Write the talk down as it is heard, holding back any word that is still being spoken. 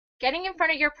getting in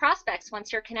front of your prospects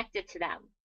once you're connected to them.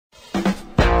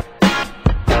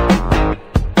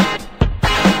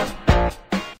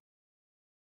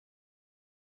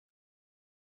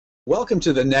 Welcome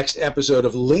to the next episode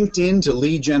of LinkedIn to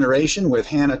Lead Generation with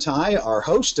Hannah Tighe, our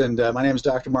host, and my name is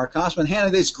Dr. Mark Kosman.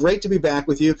 Hannah, it's great to be back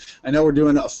with you. I know we're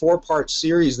doing a 4-part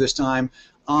series this time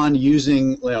on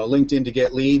using LinkedIn to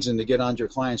get leads and to get on your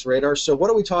clients' radar. So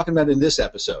what are we talking about in this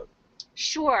episode?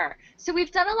 Sure. So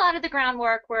we've done a lot of the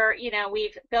groundwork where,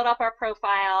 we've built up our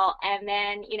profile, and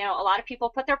then, a lot of people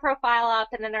put their profile up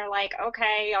and then they're like,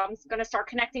 okay, I'm going to start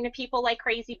connecting to people like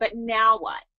crazy, but now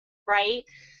what, right?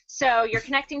 So you're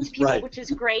connecting to people, Right. Which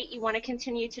is great. You want to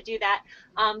continue to do that,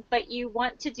 but you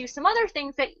want to do some other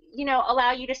things that,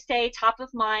 allow you to stay top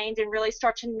of mind and really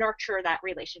start to nurture that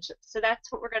relationship. So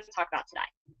that's what we're going to talk about today.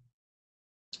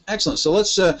 Excellent. So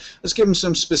let's give them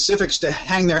some specifics to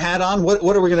hang their hat on. What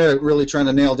are we going to really try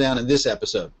to nail down in this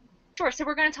episode? Sure. So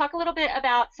we're going to talk a little bit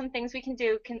about some things we can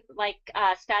do, like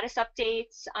status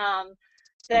updates,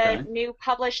 the new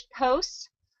published posts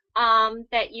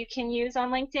that you can use on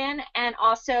LinkedIn, and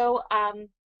also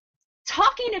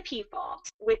talking to people,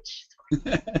 which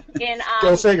in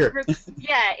Go figure. Groups,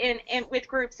 with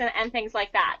groups and things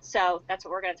like that. So that's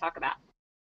what we're going to talk about.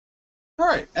 All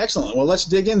right, excellent. Well, let's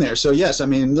dig in there. So yes, I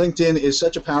mean, LinkedIn is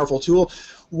such a powerful tool.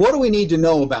 What do we need to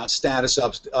know about status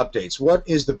updates? What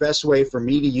is the best way for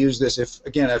me to use this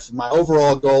if my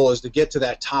overall goal is to get to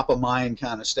that top of mind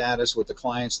kind of status with the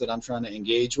clients that I'm trying to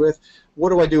engage with? What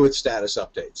do I do with status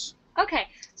updates? Okay,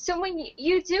 so when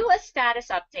you do a status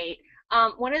update,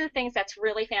 one of the things that's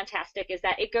really fantastic is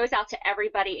that it goes out to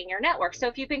everybody in your network. So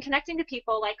if you've been connecting to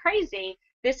people like crazy,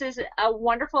 this is a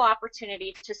wonderful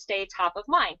opportunity to stay top of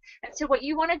mind. And so what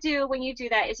you want to do when you do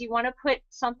that is you want to put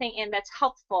something in that's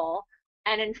helpful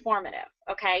and informative.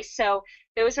 Okay, so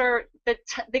those are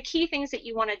the key things that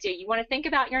you want to do. You want to think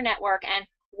about your network and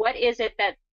what is it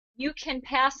that you can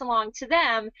pass along to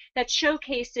them that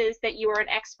showcases that you are an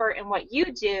expert in what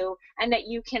you do and that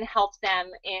you can help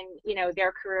them in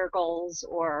their career goals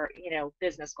or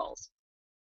business goals.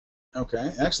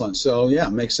 Okay, excellent. So yeah,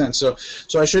 makes sense. So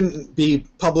I shouldn't be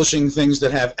publishing things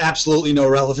that have absolutely no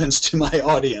relevance to my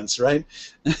audience, right?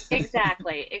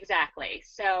 Exactly.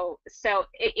 So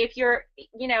if you're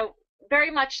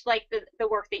very much like the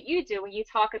work that you do when you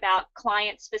talk about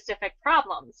client-specific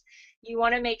problems, you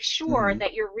want to make sure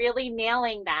that you're really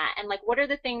nailing that, and like, what are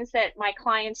the things that my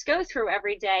clients go through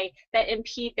every day that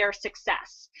impede their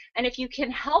success? And if you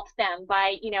can help them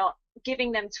by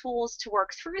giving them tools to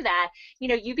work through that,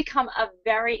 you become a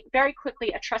very, very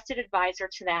quickly a trusted advisor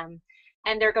to them,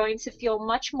 and they're going to feel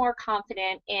much more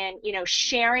confident in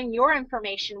sharing your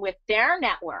information with their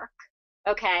network.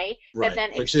 Okay,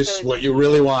 right. Which is what you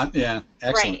really want. Yeah,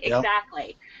 excellent. Right,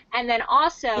 exactly. And then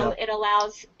also it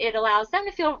allows them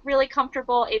to feel really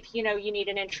comfortable if you need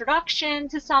an introduction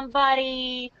to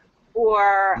somebody,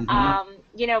 or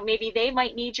maybe they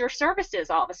might need your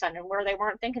services all of a sudden where they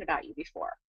weren't thinking about you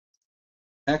before.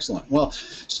 Excellent. Well,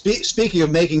 speaking of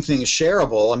making things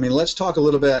shareable, I mean, let's talk a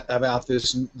little bit about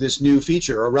this new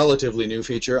feature, a relatively new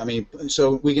feature. I mean,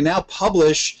 so we can now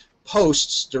publish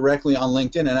posts directly on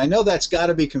LinkedIn, and I know that's got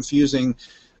to be confusing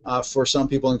for some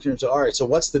people in terms of, all right, so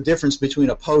what's the difference between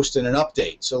a post and an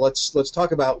update? So let's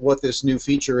talk about what this new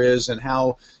feature is and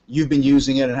how you've been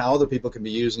using it and how other people can be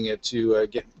using it to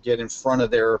get in front of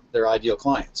their ideal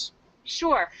clients.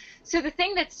 Sure. So the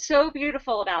thing that's so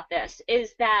beautiful about this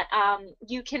is that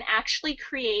you can actually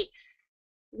create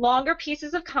longer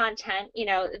pieces of content,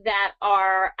 that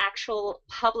are actual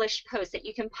published posts that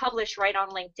you can publish right on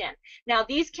LinkedIn. Now,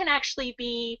 these can actually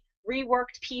be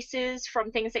reworked pieces from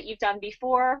things that you've done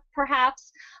before,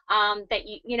 perhaps, that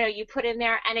you put in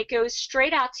there, and it goes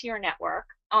straight out to your network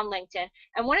on LinkedIn.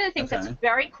 And one of the things that's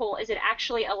very cool is it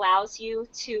actually allows your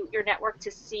network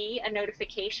to see a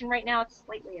notification. Right now it's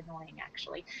slightly annoying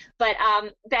actually, but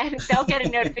then they'll get a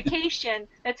notification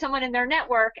that someone in their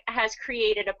network has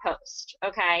created a post.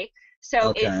 Okay,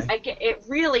 so it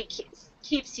really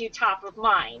keeps you top of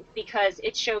mind because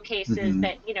it showcases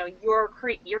that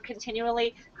you're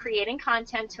continually creating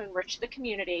content to enrich the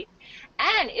community,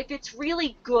 and if it's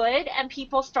really good and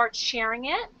people start sharing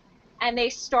it and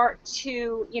they start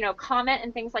to comment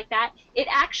and things like that, it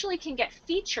actually can get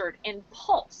featured in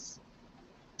Pulse,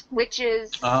 which is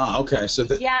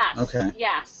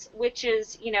which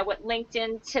is what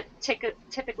LinkedIn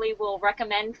typically will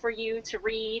recommend for you to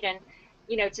read and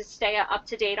to stay up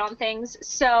to date on things.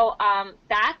 So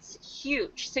that's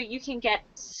huge. So you can get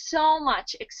so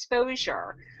much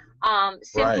exposure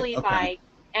simply by,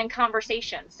 and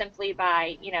conversation, simply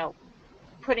by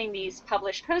putting these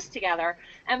published posts together.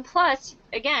 And plus,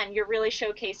 again, you're really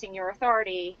showcasing your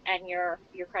authority and your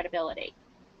credibility.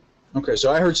 Okay,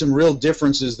 so I heard some real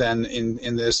differences then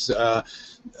in this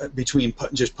between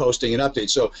just posting and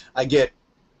updates. So I get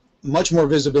much more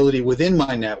visibility within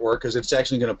my network because it's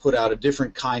actually going to put out a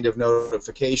different kind of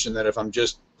notification than if I'm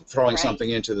just throwing something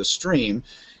into the stream.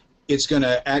 It's going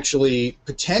to actually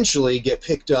potentially get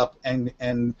picked up, and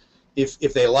if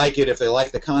they like it, if they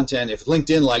like the content, if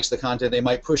LinkedIn likes the content, they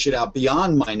might push it out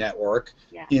beyond my network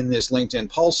in this LinkedIn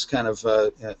Pulse kind of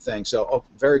thing. So,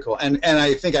 very cool. And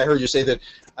I think I heard you say that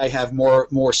I have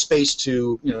more space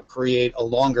to create a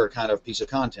longer kind of piece of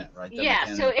content, right?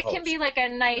 Yeah. So it can be like a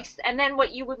nice, and then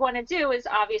what you would want to do is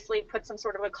obviously put some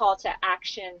sort of a call to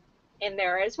action in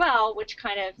there as well, which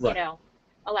kind of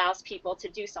allows people to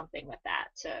do something with that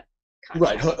to.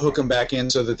 Right, hook them back in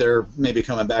so that they're maybe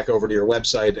coming back over to your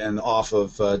website and off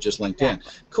of just LinkedIn.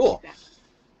 Exactly. Cool. Exactly.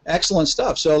 Excellent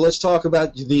stuff. So let's talk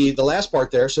about the last part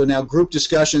there. So now group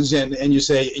discussions, and you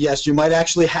say, yes, you might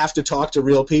actually have to talk to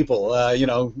real people,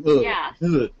 Yeah.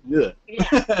 Ooh.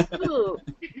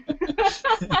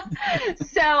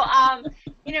 So,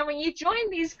 when you join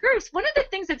these groups, one of the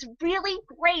things that's really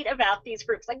great about these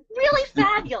groups, like really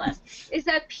fabulous, is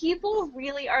that people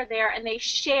really are there and they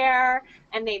share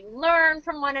and they learn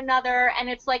from one another, and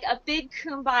it's like a big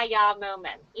kumbaya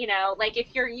moment, like if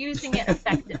you're using it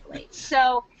effectively.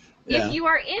 So if you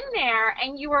are in there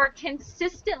and you are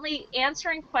consistently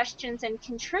answering questions and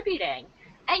contributing,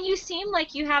 and you seem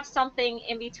like you have something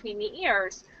in between the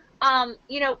ears,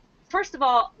 first of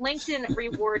all, LinkedIn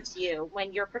rewards you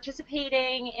when you're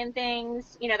participating in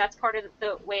things. That's part of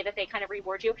the way that they kind of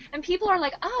reward you. And people are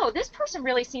like, oh, this person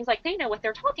really seems like they know what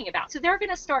they're talking about. So they're going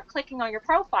to start clicking on your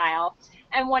profile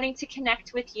and wanting to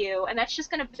connect with you. And that's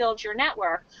just going to build your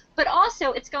network. But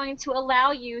also, it's going to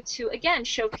allow you to, again,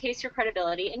 showcase your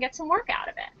credibility and get some work out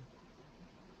of it.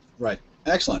 Right.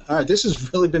 Excellent. All right, this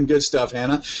has really been good stuff,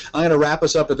 Hannah. I'm going to wrap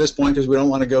us up at this point because we don't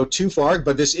want to go too far,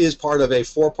 but this is part of a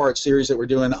 4-part series that we're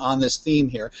doing on this theme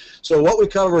here. So what we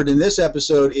covered in this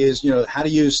episode is, how to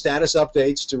use status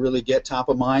updates to really get top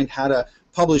of mind, how to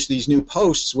publish these new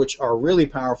posts, which are really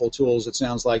powerful tools, it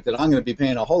sounds like, that I'm going to be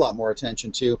paying a whole lot more attention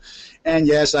to. And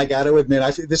yes, I got to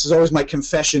admit, this is always my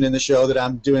confession in the show that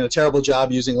I'm doing a terrible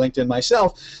job using LinkedIn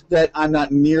myself, that I'm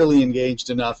not nearly engaged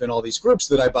enough in all these groups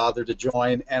that I bother to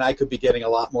join, and I could be getting a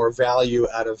lot more value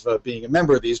out of being a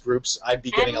member of these groups. I'd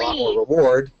be getting a lot more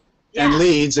reward. And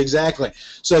leads, exactly.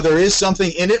 So there is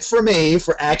something in it for me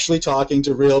for actually talking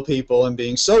to real people and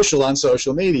being social on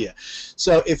social media.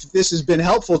 So if this has been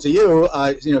helpful to you,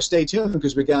 stay tuned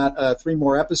because we got 3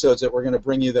 more episodes that we're going to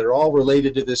bring you that are all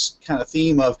related to this kind of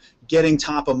theme of getting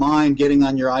top of mind, getting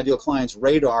on your ideal client's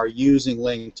radar using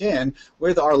LinkedIn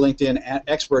with our LinkedIn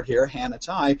expert here, Hannah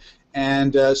Tighe.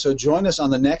 And so join us on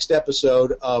the next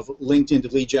episode of LinkedIn to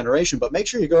Lead Generation. But make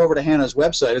sure you go over to Hannah's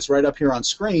website. It's right up here on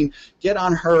screen. Get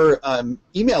on her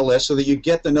email list so that you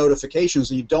get the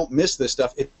notifications and you don't miss this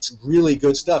stuff. It's really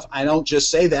good stuff. I don't just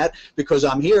say that because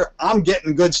I'm here. I'm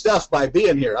getting good stuff by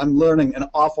being here. I'm learning an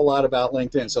awful lot about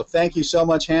LinkedIn. So thank you so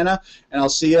much, Hannah, and I'll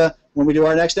see you when we do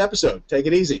our next episode. Take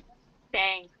it easy.